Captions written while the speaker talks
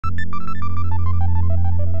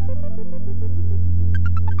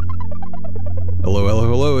Hello, hello,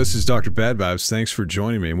 hello. This is Dr. Badvibes. Thanks for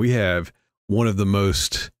joining me. We have one of the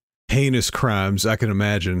most heinous crimes I can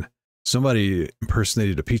imagine. Somebody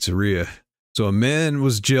impersonated a pizzeria. So a man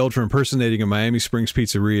was jailed for impersonating a Miami Springs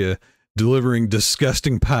pizzeria, delivering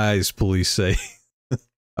disgusting pies, police say.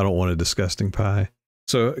 I don't want a disgusting pie.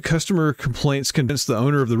 So customer complaints convinced the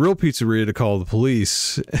owner of the real pizzeria to call the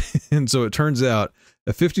police. And so it turns out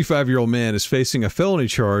a 55-year-old man is facing a felony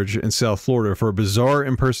charge in South Florida for a bizarre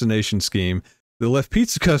impersonation scheme that left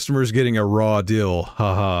pizza customers getting a raw deal.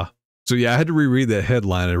 Haha. So yeah, I had to reread that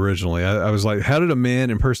headline originally. I was like, how did a man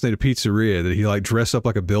impersonate a pizzeria? Did he like dress up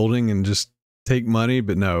like a building and just take money?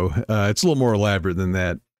 But no, it's a little more elaborate than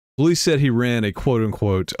that. Police said he ran a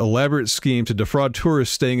quote-unquote elaborate scheme to defraud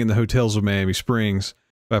tourists staying in the hotels of Miami Springs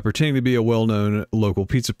by pretending to be a well-known local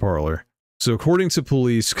pizza parlor. So according to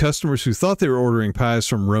police, customers who thought they were ordering pies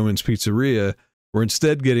from Roman's Pizzeria were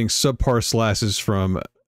instead getting subpar slices from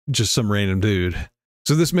just some random dude.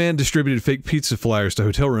 So this man distributed fake pizza flyers to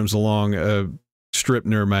hotel rooms along a strip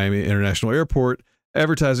near Miami International Airport,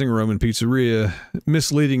 advertising Roman Pizzeria,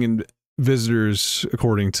 misleading visitors,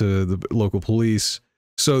 according to the local police.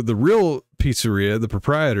 So the real pizzeria, the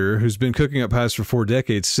proprietor, who's been cooking up pies for 4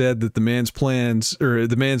 decades, said that the man's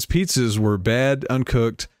pizzas were bad,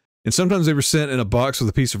 uncooked, and sometimes they were sent in a box with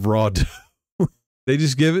a piece of raw dough. They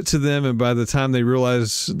just give it to them, and by the time they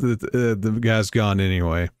realize that the guy's gone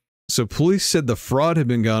anyway. So police said the fraud had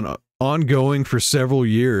been ongoing for several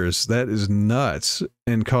years. That is nuts,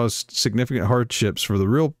 and caused significant hardships for the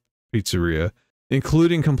real pizzeria,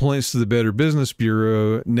 including complaints to the Better Business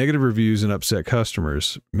Bureau, negative reviews, and upset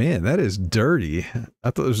customers. Man, that is dirty.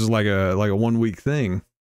 I thought this was like a 1-week thing.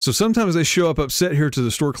 So sometimes they show up upset here to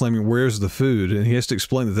the store claiming, "Where's the food?" And he has to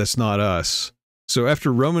explain that that's not us. So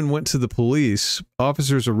after Roman went to the police,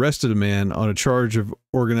 officers arrested a man on a charge of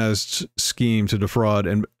organized scheme to defraud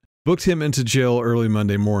and booked him into jail early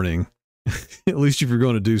Monday morning. At least if you're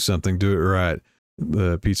going to do something, do it right,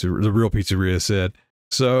 the real pizzeria said.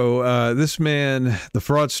 So this man, the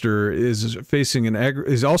fraudster,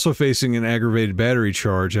 is also facing an aggravated battery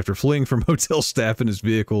charge after fleeing from hotel staff in his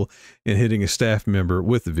vehicle and hitting a staff member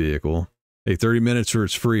with the vehicle. Hey, 30 minutes or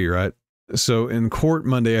it's free, right? So in court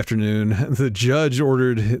Monday afternoon, the judge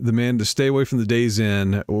ordered the man to stay away from the Days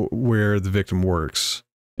Inn where the victim works,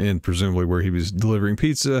 and presumably where he was delivering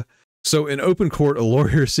pizza. So in open court, a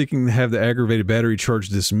lawyer seeking to have the aggravated battery charge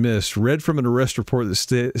dismissed read from an arrest report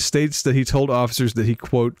that states that he told officers that he,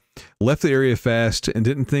 quote, left the area fast and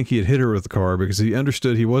didn't think he had hit her with the car because he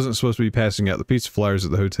understood he wasn't supposed to be passing out the pizza flyers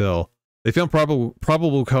at the hotel. They found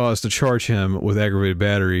probable cause to charge him with aggravated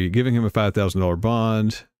battery, giving him a $5,000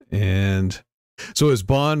 bond. And so his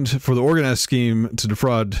bond for the organized scheme to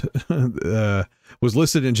defraud was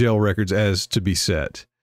listed in jail records as to be set.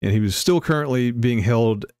 And he was still currently being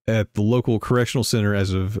held at the local correctional center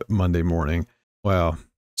as of Monday morning. Wow.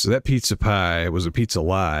 So that pizza pie was a pizza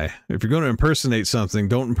lie. If you're going to impersonate something,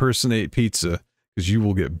 don't impersonate pizza, because you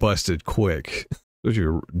will get busted quick. If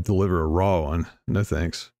you deliver a raw one. No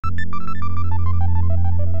thanks.